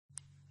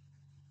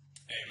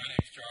Hey, my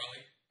name's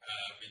Charlie.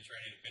 I've been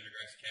training at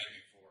Pendergrass Academy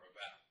for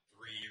about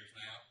 3 years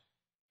now.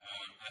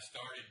 I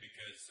started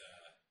because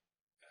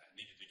I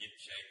needed to get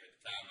in shape. At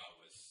the time, I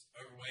was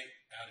overweight,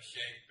 out of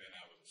shape, and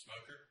I was a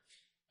smoker.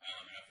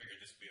 And I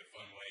figured this would be a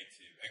fun way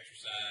to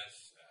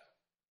exercise,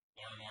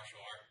 learn a martial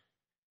art,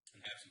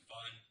 and have some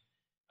fun.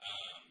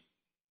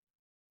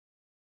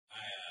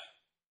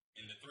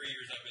 In the 3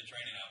 years I've been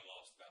training, I've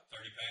lost about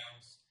 30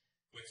 pounds,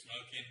 quit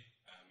smoking,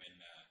 and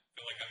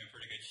feel like I'm in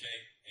pretty good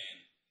shape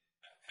and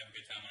have a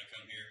good time when I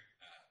come here.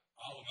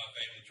 All of my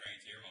family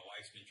trains here. My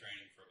wife's been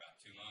training for about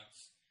 2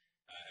 months.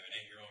 I have an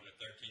 8-year-old and a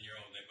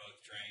 13-year-old. They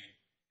both train.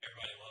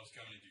 Everybody loves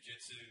coming to Jiu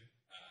Jitsu.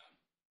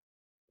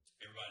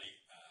 Everybody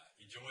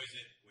enjoys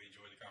it. We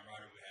enjoy the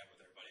camaraderie we have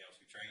with everybody else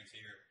who trains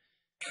here.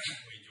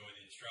 We enjoy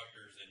the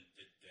instructors and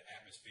the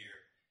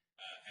atmosphere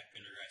at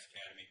Pendergrass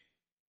Academy.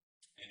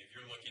 And if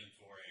you're looking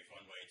for a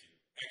fun way to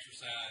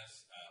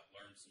exercise,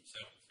 learn some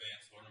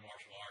self-defense, learn a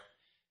martial art,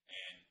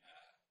 and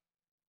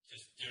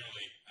just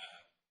generally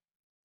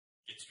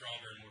get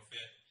stronger and more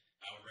fit,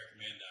 I would